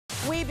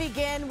We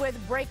begin with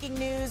breaking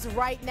news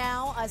right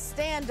now. A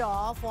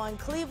standoff on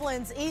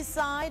Cleveland's east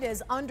side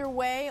is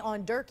underway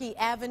on Durkee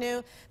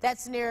Avenue.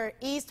 That's near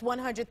East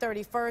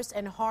 131st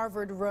and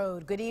Harvard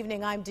Road. Good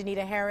evening. I'm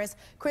Danita Harris.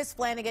 Chris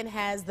Flanagan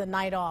has the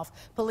night off.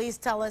 Police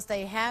tell us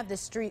they have the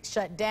street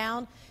shut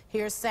down.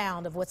 Here's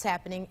sound of what's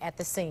happening at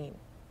the scene.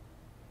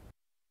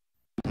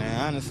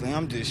 Man, honestly,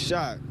 I'm just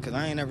shocked because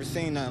I ain't never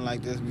seen nothing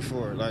like this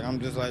before. Like, I'm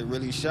just like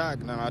really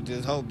shocked, and I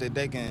just hope that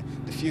they can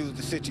defuse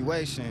the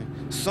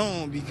situation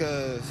soon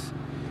because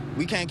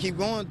we can't keep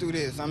going through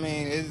this. I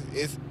mean,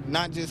 it's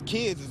not just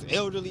kids, it's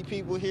elderly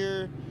people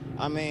here.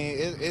 I mean,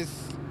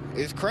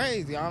 it's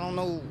crazy. I don't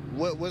know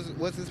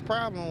what's his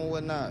problem or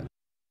whatnot.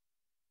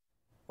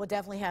 We'll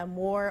definitely have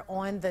more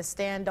on the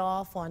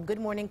standoff on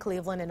Good Morning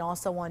Cleveland and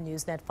also on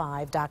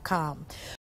NewsNet5.com.